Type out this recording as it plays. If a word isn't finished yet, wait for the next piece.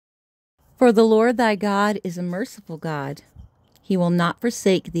For the Lord thy God is a merciful God. He will not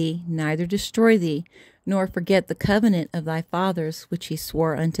forsake thee, neither destroy thee, nor forget the covenant of thy fathers, which he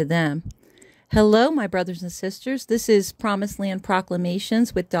swore unto them. Hello, my brothers and sisters. This is Promised Land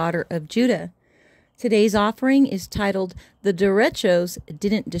Proclamations with Daughter of Judah. Today's offering is titled, The Derechos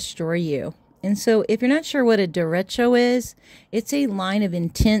Didn't Destroy You. And so if you're not sure what a derecho is, it's a line of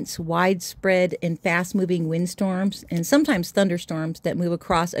intense, widespread, and fast-moving windstorms, and sometimes thunderstorms that move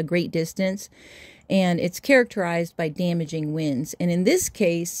across a great distance. And it's characterized by damaging winds. And in this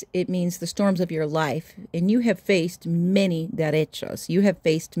case, it means the storms of your life. And you have faced many derechos. You have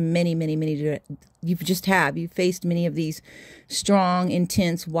faced many. You've faced many of these strong,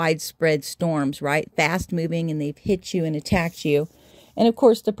 intense, widespread storms, right? Fast moving, and they've hit you and attacked you. And of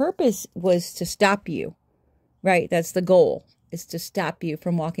course, the purpose was to stop you, right? That's the goal, is to stop you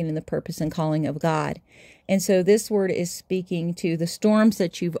from walking in the purpose and calling of God. And so this word is speaking to the storms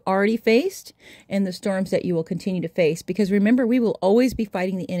that you've already faced and the storms that you will continue to face. Because remember, we will always be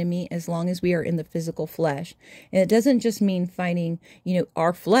fighting the enemy as long as we are in the physical flesh. And it doesn't just mean fighting,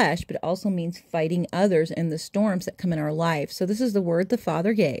 our flesh, but it also means fighting others and the storms that come in our life. So this is the word the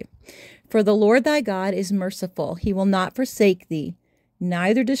Father gave. For the Lord thy God is merciful. He will not forsake thee,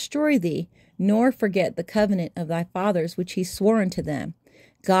 neither destroy thee, nor forget the covenant of thy fathers, which he swore unto them.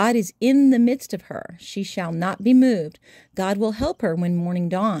 God is in the midst of her. She shall not be moved. God will help her when morning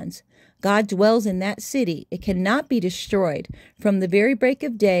dawns. God dwells in that city. It cannot be destroyed. From the very break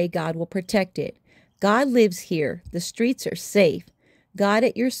of day, God will protect it. God lives here. The streets are safe. God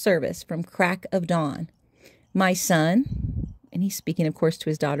at your service from crack of dawn. My son, and he's speaking, of course, to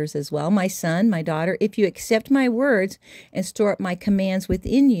his daughters as well. My son, my daughter, if you accept my words and store up my commands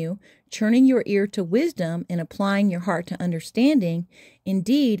within you, turning your ear to wisdom and applying your heart to understanding,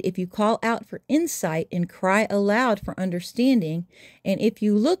 indeed, if you call out for insight and cry aloud for understanding, and if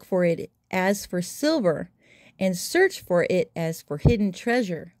you look for it as for silver and search for it as for hidden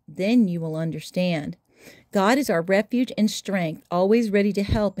treasure, then you will understand. God is our refuge and strength, always ready to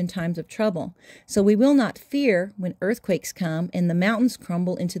help in times of trouble. So we will not fear when earthquakes come and the mountains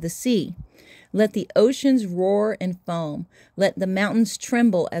crumble into the sea. Let the oceans roar and foam. Let the mountains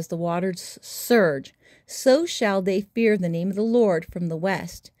tremble as the waters surge. So shall they fear the name of the Lord from the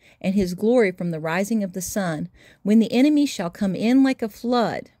west, and his glory from the rising of the sun. When the enemy shall come in like a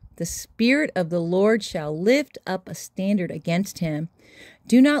flood, the Spirit of the Lord shall lift up a standard against him.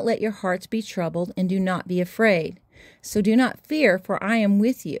 Do not let your hearts be troubled, and do not be afraid. So do not fear, for I am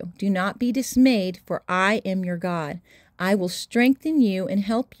with you. Do not be dismayed, for I am your God. I will strengthen you and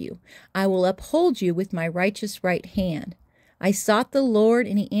help you. I will uphold you with my righteous right hand. I sought the Lord,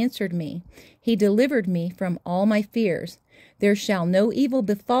 and he answered me. He delivered me from all my fears. There shall no evil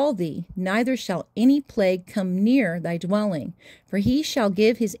befall thee, neither shall any plague come near thy dwelling. For he shall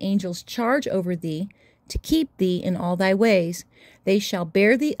give his angels charge over thee, to keep thee in all thy ways. They shall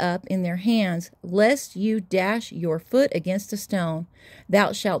bear thee up in their hands, lest you dash your foot against a stone.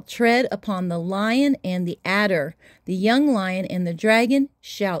 Thou shalt tread upon the lion and the adder, the young lion and the dragon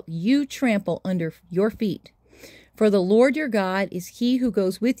shalt you trample under your feet. For the Lord your God is he who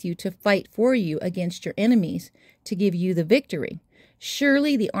goes with you to fight for you against your enemies, to give you the victory.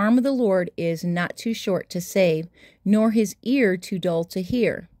 Surely the arm of the Lord is not too short to save, nor his ear too dull to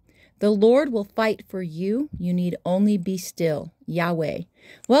hear. The Lord will fight for you. You need only be still. Yahweh.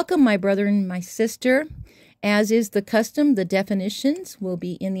 Welcome, my brother and my sister. As is the custom, the definitions will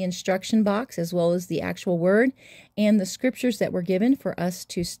be in the instruction box, as well as the actual word and the scriptures that were given for us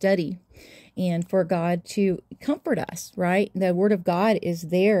to study and for God to comfort us, right? The word of God is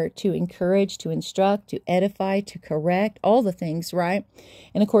there to encourage, to instruct, to edify, to correct, all the things, right?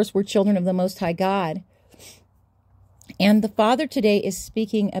 And of course, we're children of the Most High God. And the Father today is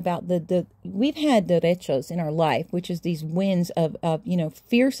speaking about we've had derechos in our life, which is these winds of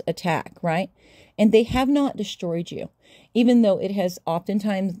fierce attack, right? And they have not destroyed you, even though it has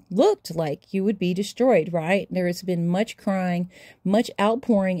oftentimes looked like you would be destroyed, right? There has been much crying, much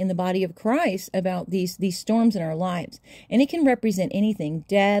outpouring in the body of Christ about these storms in our lives. And it can represent anything: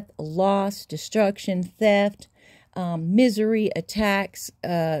 death, loss, destruction, theft, misery, attacks,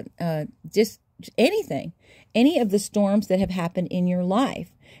 just anything. Any of the storms that have happened in your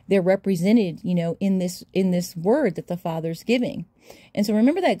life, they're represented, in this word that the Father's giving. And so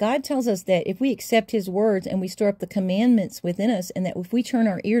remember that God tells us that if we accept his words and we store up the commandments within us, and that if we turn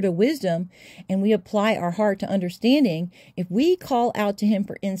our ear to wisdom and we apply our heart to understanding, if we call out to him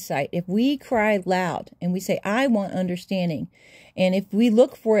for insight, if we cry loud and we say, I want understanding, and if we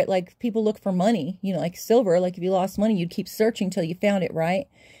look for it like people look for money, like silver, like if you lost money, you'd keep searching till you found it, right?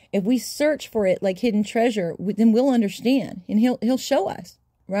 If we search for it like hidden treasure, then we'll understand, and he'll show us,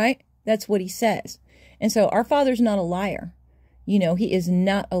 right? That's what he says. And so our Father's not a liar. You know, he is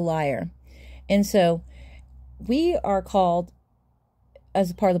not a liar. And so we are called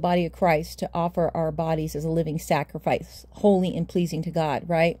as a part of the body of Christ to offer our bodies as a living sacrifice, holy and pleasing to God,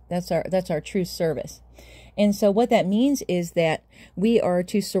 right? That's our true service. And so what that means is that we are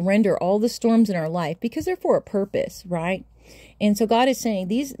to surrender all the storms in our life because they're for a purpose, right? And so God is saying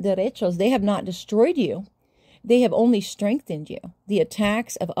these derechos, they have not destroyed you. They have only strengthened you. The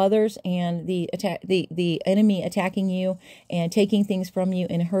attacks of others and the enemy attacking you and taking things from you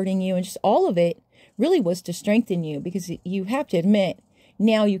and hurting you and just all of it really was to strengthen you, because you have to admit,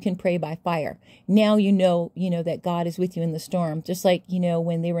 now you can pray by fire. Now you know that God is with you in the storm. Just like,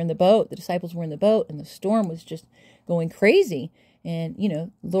 when they were in the boat, the disciples were in the boat and the storm was just going crazy. And,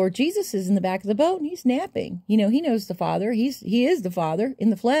 Lord Jesus is in the back of the boat and he's napping. He knows the Father. He is the Father in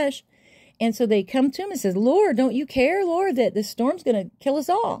the flesh. And so they come to him and says, Lord, don't you care, Lord, that the storm's going to kill us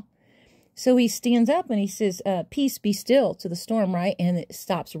all? So he stands up and he says, peace, be still to the storm, right? And it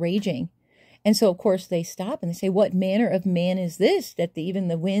stops raging. And so, of course, they stop and they say, what manner of man is this, that even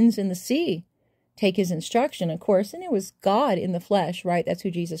the winds and the sea take his instruction, of course. And it was God in the flesh, right? That's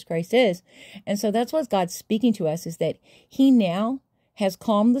who Jesus Christ is. And so that's what God's speaking to us, is that he now has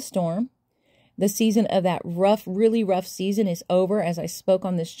calmed the storm. The season of that really rough season is over. As I spoke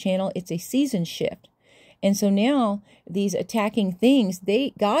on this channel, it's a season shift. And so now these attacking things,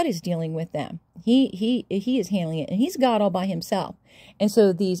 God is dealing with them. He is handling it, and he's God all by himself. And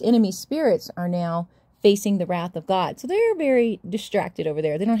so these enemy spirits are now facing the wrath of God. So they're very distracted over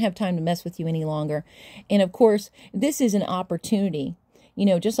there. They don't have time to mess with you any longer. And of course, this is an opportunity.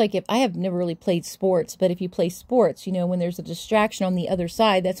 Just like if I have never really played sports, but if you play sports, when there's a distraction on the other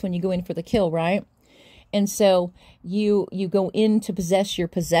side, that's when you go in for the kill, right? And so you go in to possess your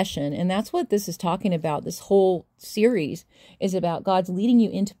possession. And that's what this is talking about. This whole series is about God's leading you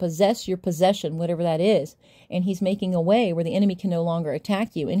in to possess your possession, whatever that is. And he's making a way where the enemy can no longer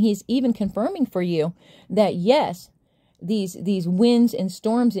attack you. And he's even confirming for you that, yes, these winds and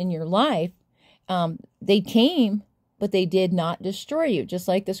storms in your life, they came, but they did not destroy you. Just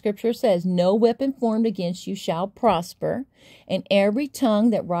like the scripture says, no weapon formed against you shall prosper, and every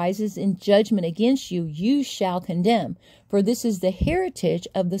tongue that rises in judgment against you, you shall condemn. For this is the heritage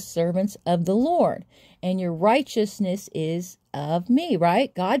of the servants of the Lord, and your righteousness is of me,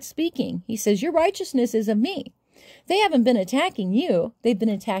 right? God speaking. He says, your righteousness is of me. They haven't been attacking you. They've been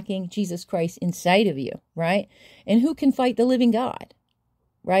attacking Jesus Christ inside of you, right? And who can fight the living God,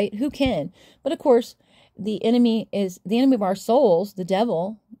 right? Who can? But of course, the enemy of our souls, the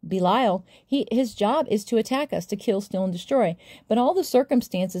devil, Belial. His job is to attack us, to kill, steal, and destroy. But all the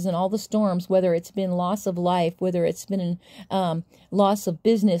circumstances and all the storms, whether it's been loss of life, whether it's been loss of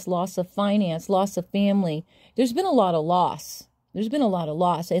business, loss of finance, loss of family, there's been a lot of loss. There's been a lot of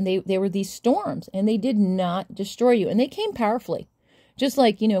loss, and they were these storms, and they did not destroy you, and they came powerfully. Just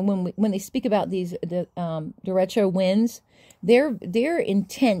like when they speak about the derecho winds, they're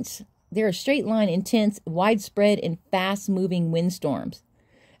intense. They're a straight line, intense, widespread, and fast-moving windstorms,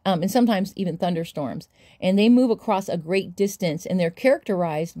 and sometimes even thunderstorms. And they move across a great distance, and they're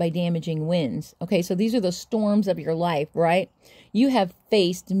characterized by damaging winds. Okay, so these are the storms of your life, right? You have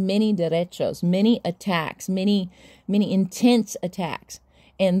faced many derechos, many attacks, many intense attacks,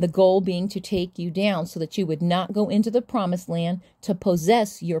 and the goal being to take you down so that you would not go into the promised land to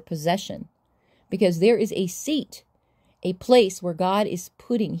possess your possession. Because there is a seat, a place where God is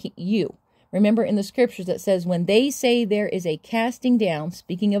putting you. Remember in the scriptures that says, when they say there is a casting down,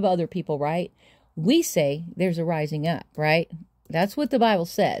 speaking of other people, right? We say there's a rising up, right? That's what the Bible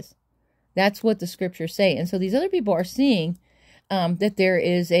says. That's what the scriptures say. And so these other people are seeing that there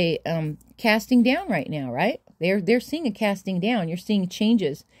is a casting down right now, right? They're seeing a casting down. You're seeing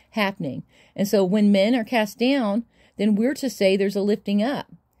changes happening. And so when men are cast down, then we're to say there's a lifting up.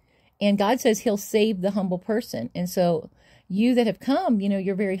 And God says he'll save the humble person. And so you that have come,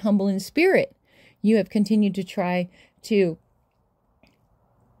 you're very humble in spirit. You have continued to try to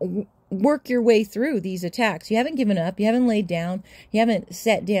work your way through these attacks. You haven't given up. You haven't laid down. You haven't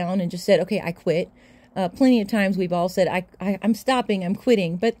sat down and just said, okay, I quit. Plenty of times we've all said, I'm stopping, I'm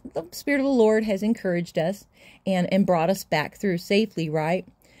quitting. But the Spirit of the Lord has encouraged us and brought us back through safely, right?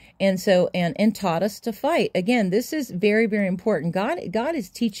 And so, and taught us to fight. Again, this is very, very important. God is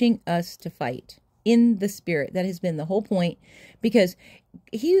teaching us to fight in the Spirit. That has been the whole point, because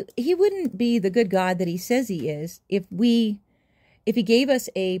he wouldn't be the good God that he says he is if he gave us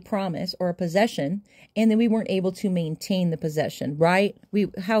a promise or a possession and then we weren't able to maintain the possession, right?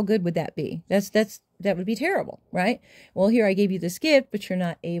 How good would that be? That's that would be terrible, right? Well, here I gave you this gift, but you're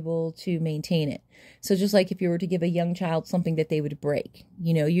not able to maintain it. So just like if you were to give a young child something that they would break,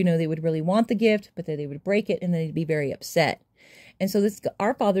 they would really want the gift, but then they would break it and they'd be very upset. And so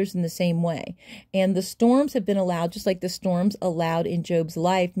our Father's in the same way. And the storms have been allowed, just like the storms allowed in Job's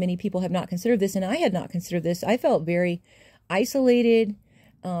life. Many people have not considered this, and I had not considered this. I felt very isolated,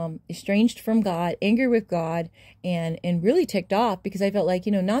 estranged from God, angry with God, and really ticked off because I felt like,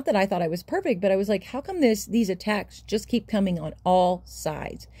 not that I thought I was perfect, but I was like, how come these attacks just keep coming on all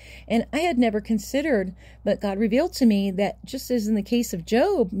sides? And I had never considered, but God revealed to me that just as in the case of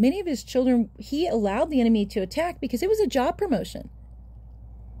Job, many of his children, he allowed the enemy to attack because it was a job promotion.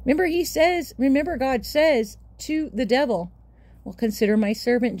 Remember God says to the devil, well, consider my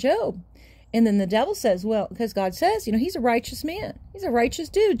servant Job. And then the devil says, well, because God says, he's a righteous man. He's a righteous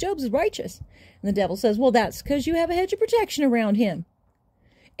dude. Job's righteous. And the devil says, well, that's because you have a hedge of protection around him.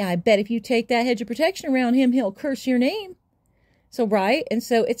 And I bet if you take that hedge of protection around him, he'll curse your name. So, right? And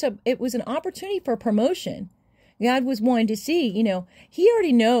so it was an opportunity for promotion. God was wanting to see, he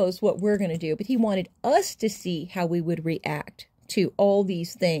already knows what we're going to do, but he wanted us to see how we would react to all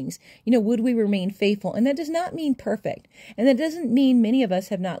these things. Would we remain faithful? And that does not mean perfect. And that doesn't mean many of us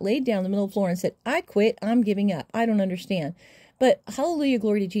have not laid down the middle of the floor and said, I quit, I'm giving up, I don't understand. But hallelujah,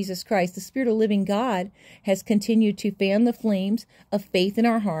 glory to Jesus Christ. The Spirit of living God has continued to fan the flames of faith in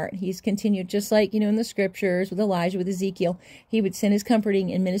our heart. He's continued, just like, in the scriptures with Elijah, with Ezekiel, he would send his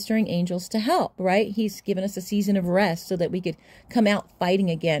comforting and ministering angels to help, right? He's given us a season of rest so that we could come out fighting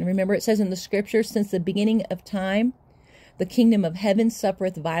again. Remember, it says in the scriptures, since the beginning of time, the kingdom of heaven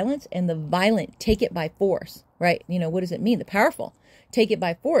suffereth violence, and the violent take it by force, right? What does it mean? The powerful take it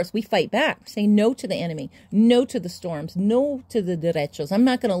by force. We fight back, say no to the enemy, no to the storms, no to the derechos. I'm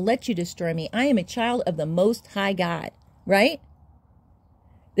not going to let you destroy me. I am a child of the Most High God, right?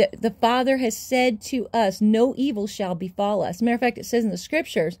 The Father has said to us, no evil shall befall us. As a matter of fact, it says in the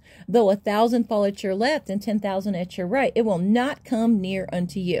scriptures, though 1,000 fall at your left and 10,000 at your right, it will not come near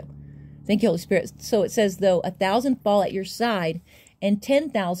unto you. Thank you, Holy Spirit. So it says, though 1,000 fall at your side and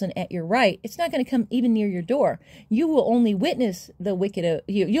 10,000 at your right, it's not going to come even near your door. You will only witness the wicked.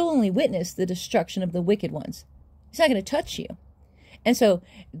 You'll only witness the destruction of the wicked ones. It's not going to touch you. And so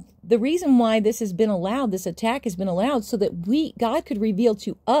the reason why this has been allowed, this attack has been allowed, so that God could reveal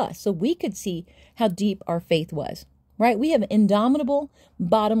to us, so we could see how deep our faith was. Right? We have indomitable,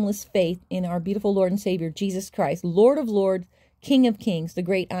 bottomless faith in our beautiful Lord and Savior, Jesus Christ, Lord of Lords, King of Kings, the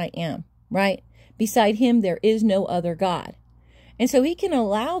great I am. Right? Beside him, there is no other God. And so he can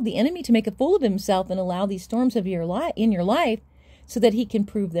allow the enemy to make a fool of himself and allow these storms of in your life so that he can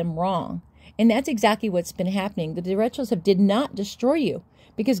prove them wrong. And that's exactly what's been happening. The Derechos did not destroy you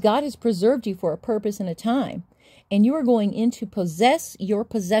because God has preserved you for a purpose and a time. And you are going in to possess your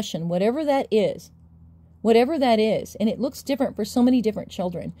possession, whatever that is. Whatever that is. And it looks different for so many different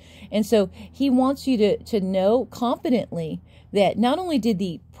children. And so he wants you to know confidently that not only did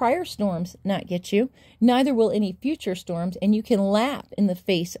the prior storms not get you, neither will any future storms, and you can laugh in the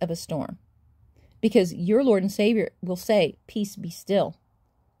face of a storm. Because your Lord and Savior will say, peace be still.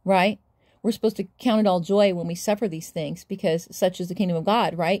 Right? We're supposed to count it all joy when we suffer these things, because such is the kingdom of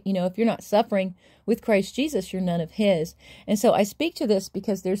God, right? If you're not suffering with Christ Jesus, you're none of his. And so I speak to this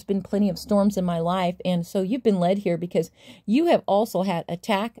because there's been plenty of storms in my life. And so you've been led here because you have also had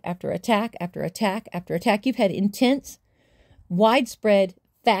attack after attack after attack after attack. You've had intense, widespread,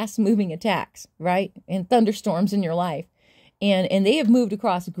 fast-moving attacks, right? And thunderstorms in your life. And they have moved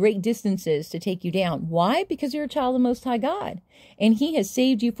across great distances to take you down. Why? Because you're a child of the Most High God. And he has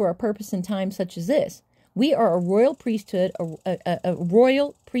saved you for a purpose in time such as this. We are a royal priesthood, a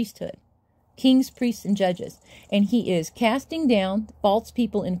royal priesthood. Kings, priests, and judges. And he is casting down false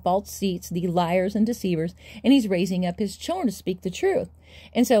people in false seats, the liars and deceivers. And he's raising up his children to speak the truth.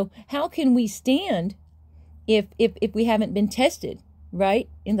 And so how can we stand if we haven't been tested, right?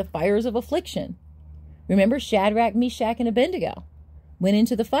 In the fires of affliction. Remember Shadrach, Meshach, and Abednego went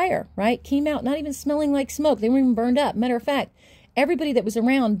into the fire, right? Came out not even smelling like smoke. They weren't even burned up. Matter of fact, everybody that was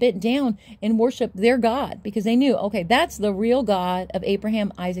around bent down and worshiped their God because they knew, okay, that's the real God of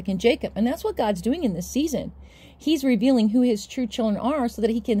Abraham, Isaac, and Jacob. And that's what God's doing in this season. He's revealing who his true children are so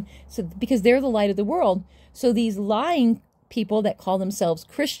that he can, because they're the light of the world. So these lying people that call themselves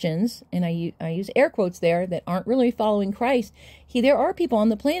Christians, and I use air quotes there, that aren't really following Christ, there are people on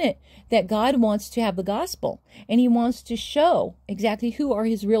the planet that God wants to have the gospel, and he wants to show exactly who are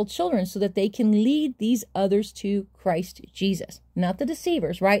his real children so that they can lead these others to Christ Jesus. Not the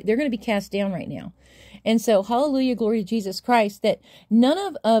deceivers, right? They're going to be cast down right now. And so, hallelujah, glory to Jesus Christ, that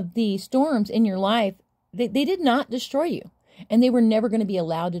none of the storms in your life, they did not destroy you, and they were never going to be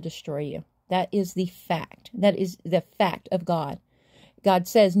allowed to destroy you. That is the fact. That is the fact of God. God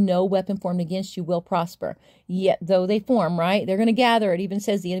says, no weapon formed against you will prosper. Yet, though they form, right? They're going to gather. It even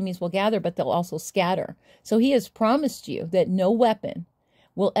says the enemies will gather, but they'll also scatter. So he has promised you that no weapon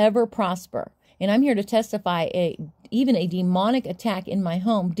will ever prosper. And I'm here to testify, even a demonic attack in my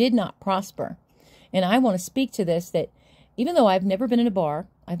home did not prosper. And I want to speak to this, that even though I've never been in a bar,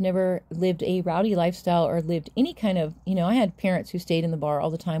 I've never lived a rowdy lifestyle or lived any kind of, I had parents who stayed in the bar all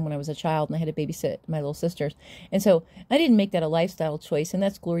the time when I was a child, and I had to babysit my little sisters. And so I didn't make that a lifestyle choice, and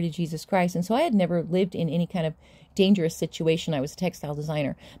that's glory to Jesus Christ. And so I had never lived in any kind of dangerous situation. I was a textile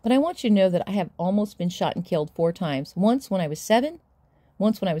designer. But I want you to know that I have almost been shot and killed 4 times. Once when I was 7,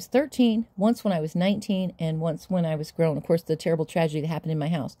 once when I was 13, once when I was 19, and once when I was grown. Of course, the terrible tragedy that happened in my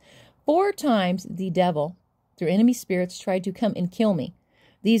house. 4 times the devil, through enemy spirits, tried to come and kill me.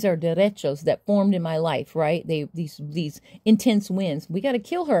 These are derechos that formed in my life, right? These intense winds. We got to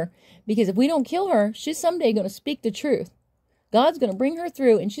kill her, because if we don't kill her, she's someday going to speak the truth. God's going to bring her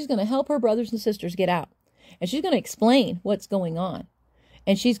through, and she's going to help her brothers and sisters get out. And she's going to explain what's going on.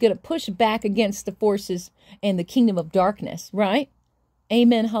 And she's going to push back against the forces and the kingdom of darkness, right?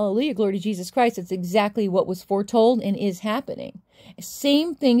 Amen. Hallelujah. Glory to Jesus Christ. It's exactly what was foretold and is happening.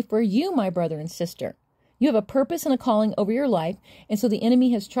 Same thing for you, my brother and sister. You have a purpose and a calling over your life. And so the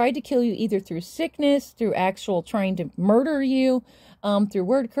enemy has tried to kill you either through sickness, through actual trying to murder you, through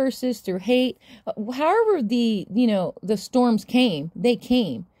word curses, through hate. However the storms came, they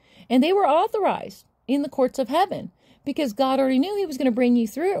came. And they were authorized in the courts of heaven, because God already knew he was going to bring you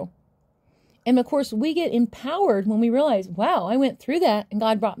through. And of course, we get empowered when we realize, wow, I went through that and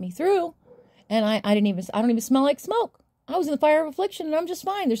God brought me through. And I don't even smell like smoke. I was in the fire of affliction and I'm just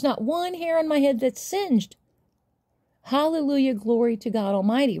fine. There's not one hair on my head that's singed. Hallelujah, glory to God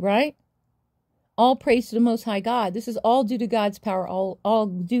Almighty, right? All praise to the Most High God. This is all due to God's power, all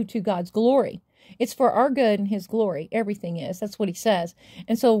due to God's glory. It's for our good and his glory. Everything is. That's what he says.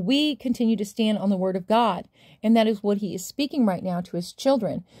 And so we continue to stand on the word of God. And that is what he is speaking right now to his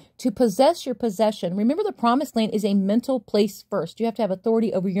children. To possess your possession. Remember, the promised land is a mental place first. You have to have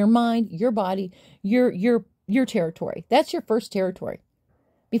authority over your mind, your body, your territory. That's your first territory.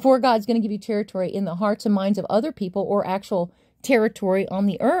 Before God's going to give you territory in the hearts and minds of other people, or actual territory on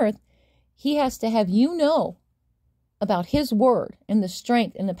the earth, he has to have you know about his word and the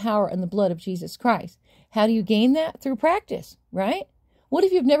strength and the power and the blood of Jesus Christ. How do you gain that? Through practice, right? What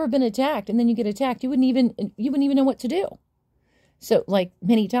if you've never been attacked and then you get attacked? You wouldn't even know what to do. So, like,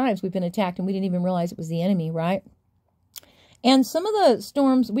 many times we've been attacked and we didn't even realize it was the enemy, right? And some of the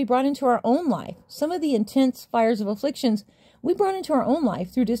storms we brought into our own life, some of the intense fires of afflictions we brought into our own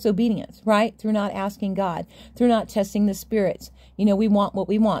life through disobedience, right? Through not asking God, through not testing the spirits. We want what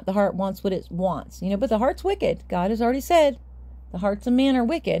we want. The heart wants what it wants, but the heart's wicked. God has already said the hearts of man are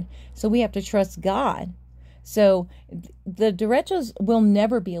wicked. So we have to trust God. So the derechos will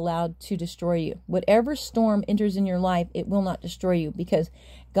never be allowed to destroy you. Whatever storm enters in your life, it will not destroy you, because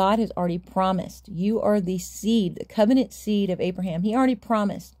God has already promised. You are the seed, the covenant seed of Abraham. He already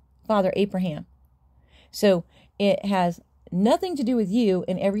promised Father Abraham. So it has nothing to do with you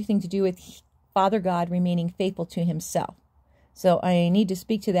and everything to do with Father God remaining faithful to himself. So I need to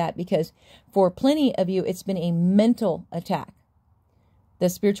speak to that, because for plenty of you, it's been a mental attack. The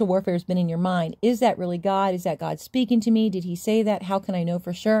spiritual warfare has been in your mind. Is that really God? Is that God speaking to me? Did he say that? How can I know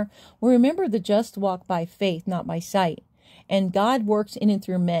for sure? Well, remember, the just walk by faith, not by sight. And God works in and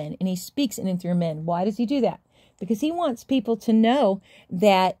through men, and he speaks in and through men. Why does he do that? Because he wants people to know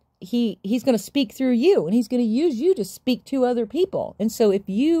that he's going to speak through you, and he's going to use you to speak to other people. And so if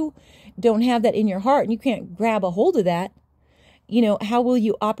you don't have that in your heart and you can't grab a hold of that, how will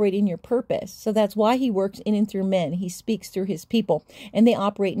you operate in your purpose? So that's why he works in and through men. He speaks through his people, and they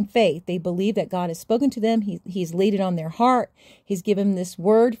operate in faith. They believe that God has spoken to them. He's laid it on their heart. He's given them this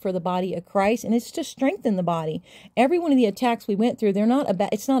word for the body of Christ, and it's to strengthen the body. Every one of the attacks we went through,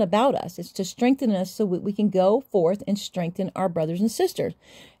 it's not about us. It's to strengthen us so we can go forth and strengthen our brothers and sisters.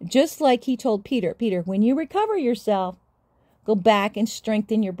 Just like he told Peter, when you recover yourself, go back and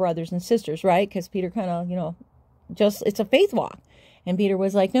strengthen your brothers and sisters, right? Because Peter kind of, it's a faith walk. And Peter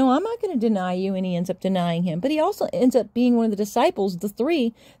was like, no, I'm not going to deny you. And he ends up denying him. But he also ends up being one of the disciples, the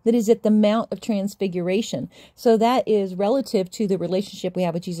 3, that is at the Mount of Transfiguration. So that is relative to the relationship we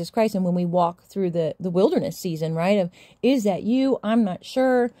have with Jesus Christ. And when we walk through the wilderness season, right? Is that you? I'm not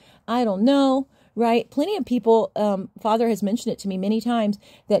sure. I don't know. Right? Plenty of people, Father has mentioned it to me many times,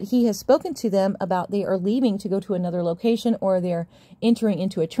 that he has spoken to them about they are leaving to go to another location, or they're entering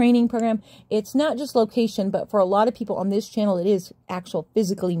into a training program. It's not just location, but for a lot of people on this channel, it is actual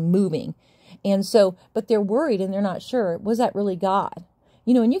physically moving. And so, but they're worried and they're not sure. Was that really God?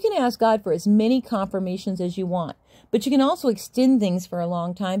 And you can ask God for as many confirmations as you want, but you can also extend things for a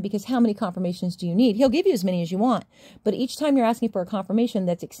long time, because how many confirmations do you need? He'll give you as many as you want, but each time you're asking for a confirmation,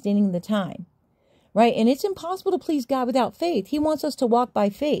 that's extending the time, right? And it's impossible to please God without faith. He wants us to walk by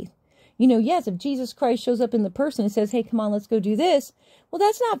faith. Yes, if Jesus Christ shows up in the person and says, hey, come on, let's go do this. Well,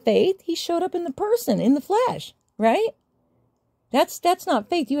 that's not faith. He showed up in the person, in the flesh, right? That's not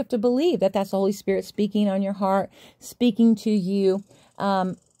faith. You have to believe that that's the Holy Spirit speaking on your heart, speaking to you,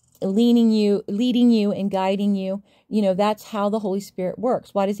 leading you and guiding you. That's how the Holy Spirit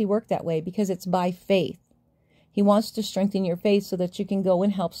works. Why does he work that way? Because it's by faith. He wants to strengthen your faith so that you can go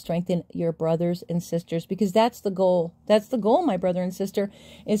and help strengthen your brothers and sisters, because that's the goal. That's the goal, my brother and sister,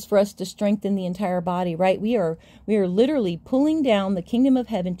 is for us to strengthen the entire body, right? We are literally pulling down the kingdom of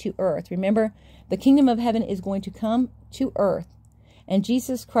heaven to earth. Remember, the kingdom of heaven is going to come to earth, and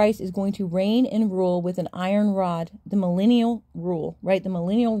Jesus Christ is going to reign and rule with an iron rod, the millennial rule, right? The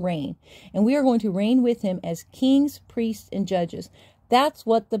millennial reign. And we are going to reign with him as kings, priests, and judges. That's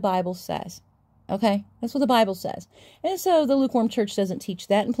what the Bible says. Okay, that's what the Bible says. And so the lukewarm church doesn't teach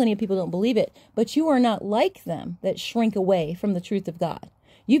that, and plenty of people don't believe it. But you are not like them that shrink away from the truth of God.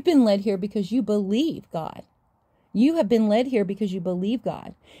 You've been led here because you believe God. You have been led here because you believe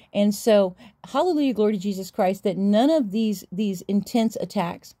God. And so, hallelujah, glory to Jesus Christ, that none of these intense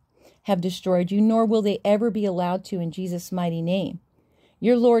attacks have destroyed you, nor will they ever be allowed to, in Jesus' mighty name.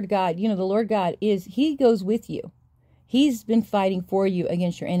 Your Lord God, the Lord God he goes with you. He's been fighting for you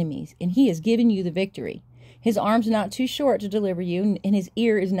against your enemies, and he has given you the victory. His arm's not too short to deliver you, and his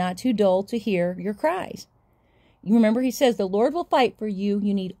ear is not too dull to hear your cries. You remember, he says, the Lord will fight for you.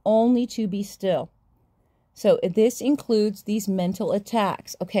 You need only to be still. So this includes these mental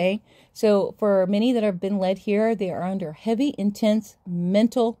attacks, okay? So for many that have been led here, they are under heavy, intense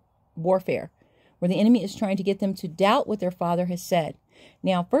mental warfare, where the enemy is trying to get them to doubt what their Father has said.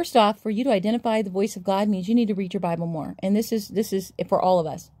 Now, first off, for you to identify the voice of God means you need to read your Bible more. And this is for all of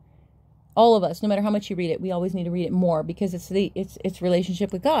us. All of us, no matter how much you read it, we always need to read it more, because it's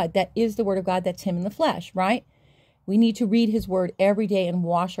relationship with God. That is the Word of God. That's him in the flesh, right? We need to read his word every day and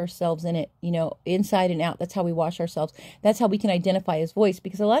wash ourselves in it, inside and out. That's how we wash ourselves. That's how we can identify his voice.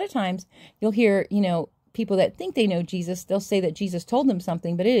 Because a lot of times you'll hear, people that think they know Jesus, they'll say that Jesus told them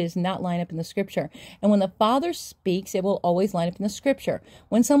something, but it is not line up in the scripture. And when the Father speaks, it will always line up in the scripture.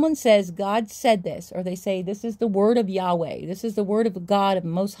 When someone says, God said this, or they say, this is the word of Yahweh, this is the word of God of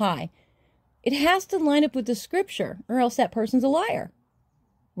Most High, it has to line up with the scripture, or else that person's a liar,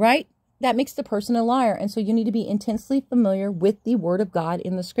 right? That makes the person a liar. And so you need to be intensely familiar with the word of God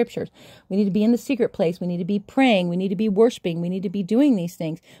in the scriptures. We need to be in the secret place. We need to be praying. We need to be worshiping. We need to be doing these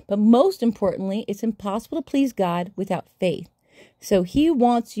things. But most importantly, it's impossible to please God without faith. So he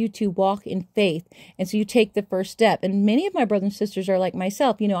wants you to walk in faith. And so you take the first step. And many of my brothers and sisters are like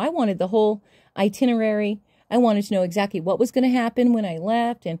myself. I wanted the whole itinerary. I wanted to know exactly what was going to happen when I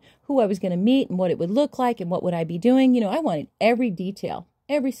left, and who I was going to meet, and what it would look like, and what would I be doing. I wanted every detail.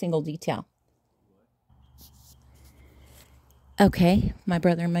 Every single detail. Okay, my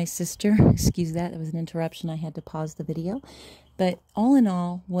brother and my sister, excuse that was an interruption. I had to pause the video. But all in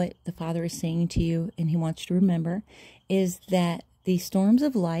all, what the Father is saying to you, and he wants you to remember, is that the storms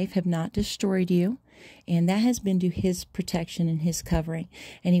of life have not destroyed you. And that has been to his protection and his covering.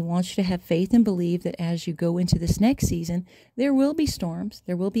 And he wants you to have faith and believe that as you go into this next season, there will be storms,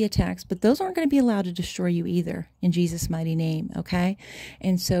 there will be attacks, but those aren't going to be allowed to destroy you either, in Jesus' mighty name, okay?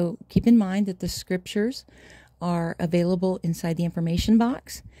 And so keep in mind that the scriptures are available inside the information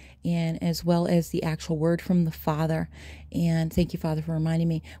box, and as well as the actual word from the Father. And thank you, Father, for reminding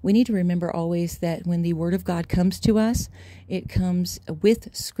me. We need to remember always that when the word of God comes to us, it comes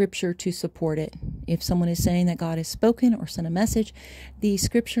with scripture to support it. If someone is saying that God has spoken or sent a message, the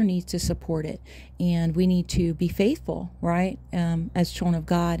scripture needs to support it. And we need to be faithful, right, as children of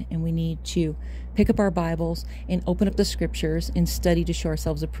God, and we need to pick up our Bibles and open up the scriptures and study to show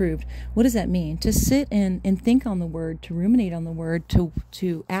ourselves approved. What does that mean? To sit and think on the word, to ruminate on the word,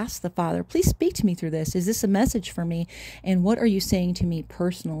 to ask the Father, please speak to me through this. Is this a message for me? And what are you saying to me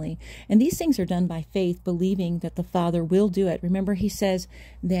personally? And these things are done by faith, believing that the Father will do it. Remember, he says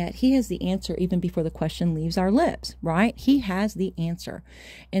that he has the answer even before the question leaves our lips, right? He has the answer.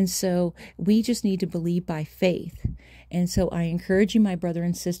 And so we just need to believe by faith. And so I encourage you, my brother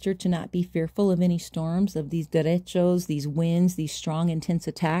and sister, to not be fearful of any storms, of these derechos, these winds, these strong, intense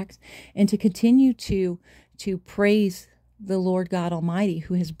attacks, and to continue to praise the Lord God Almighty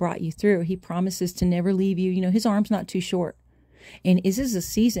who has brought you through. He promises to never leave you. His arm's not too short. And this is a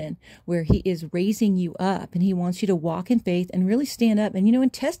season where he is raising you up, and he wants you to walk in faith and really stand up and,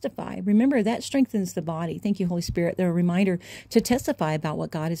 and testify. Remember, that strengthens the body. Thank you, Holy Spirit. They're a reminder to testify about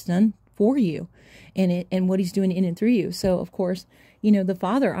what God has done for you and what he's doing in and through you. So, of course, the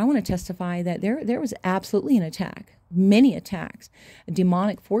Father, I want to testify that there was absolutely an attack, many attacks,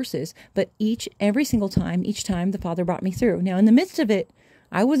 demonic forces, but every single time, each time the Father brought me through. Now, in the midst of it,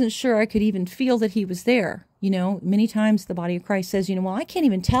 I wasn't sure I could even feel that he was there. Many times the body of Christ says, well, I can't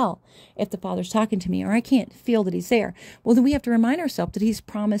even tell if the Father's talking to me, or I can't feel that he's there. Well, then we have to remind ourselves that he's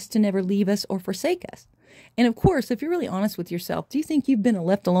promised to never leave us or forsake us. And of course, if you're really honest with yourself, do you think you've been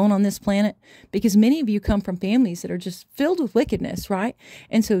left alone on this planet? Because many of you come from families that are just filled with wickedness, right?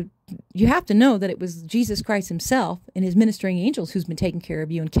 And so you have to know that it was Jesus Christ himself and his ministering angels who's been taking care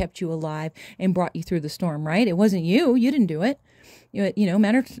of you and kept you alive and brought you through the storm, right? It wasn't you. You didn't do it.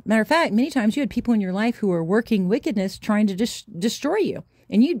 Matter of fact, many times you had people in your life who were working wickedness trying to destroy you.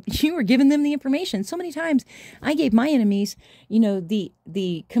 And you were giving them the information. So many times I gave my enemies,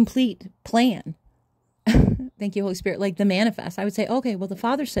 the complete plan. Thank you, Holy Spirit. Like the manifest. I would say, okay, well, the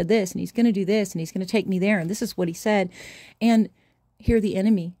Father said this, and he's going to do this, and he's going to take me there, and this is what he said. And here the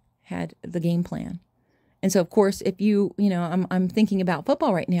enemy had the game plan. And so, of course, if I'm thinking about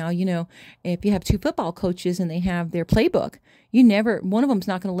football right now, if you have two football coaches and they have their playbook, one of them's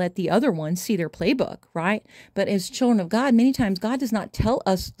not going to let the other one see their playbook, right? But as children of God, many times God does not tell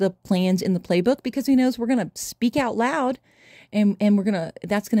us the plans in the playbook because he knows we're going to speak out loud. And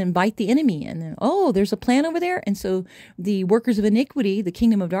that's going to invite the enemy in. And, oh, there's a plan over there. And so the workers of iniquity, the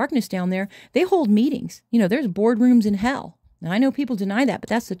kingdom of darkness down there, they hold meetings. There's boardrooms in hell. Now, I know people deny that, but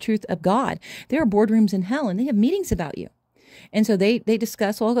that's the truth of God. There are boardrooms in hell, and they have meetings about you. And so they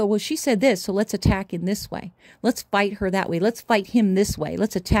discuss, well, she said this, so let's attack in this way. Let's fight her that way. Let's fight him this way.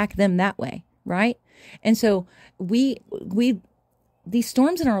 Let's attack them that way, right? And so these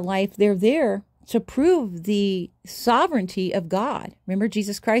storms in our life, they're there to prove the sovereignty of God. Remember,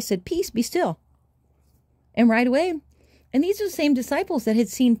 Jesus Christ said, peace, be still. And right away, and these are the same disciples that had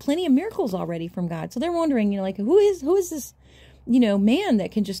seen plenty of miracles already from God. So they're wondering, who is this, man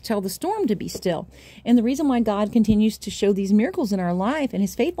that can just tell the storm to be still? And the reason why God continues to show these miracles in our life and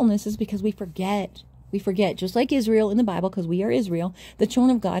his faithfulness is because we forget. We forget, just like Israel in the Bible, because we are Israel, the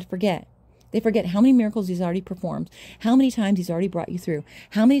children of God forget. They forget how many miracles he's already performed, how many times he's already brought you through,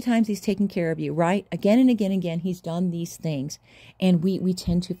 how many times he's taken care of you, right? Again and again and again, he's done these things. And we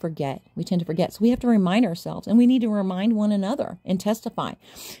tend to forget. We tend to forget. So we have to remind ourselves, and we need to remind one another and testify.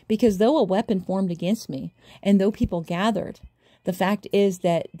 Because though a weapon formed against me, and though people gathered, the fact is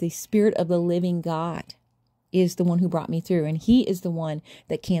that the Spirit of the living God is the one who brought me through. And he is the one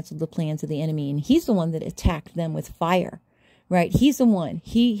that canceled the plans of the enemy. And he's the one that attacked them with fire. Right? He's the one.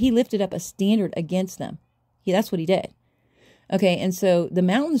 He lifted up a standard against them. That's what he did. Okay, and so the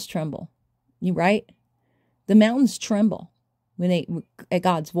mountains tremble. Right? The mountains tremble at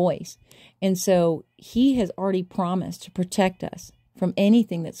God's voice. And so he has already promised to protect us from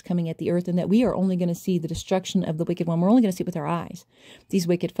anything that's coming at the earth, and that we are only going to see the destruction of the wicked one. We're only going to see it with our eyes, these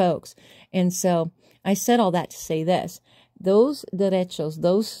wicked folks. And so I said all that to say this. Those derechos,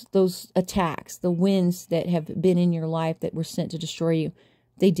 those attacks, the winds that have been in your life that were sent to destroy you,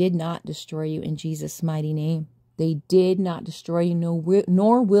 they did not destroy you in Jesus' mighty name. They did not destroy you,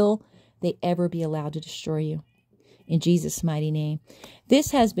 nor will they ever be allowed to destroy you in Jesus' mighty name.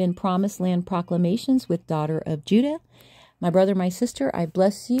 This has been Promised Land Proclamations with Daughter of Judah. My brother, my sister, I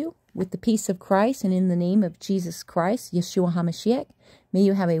bless you with the peace of Christ, and in the name of Jesus Christ, Yeshua HaMashiach, may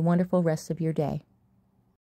you have a wonderful rest of your day.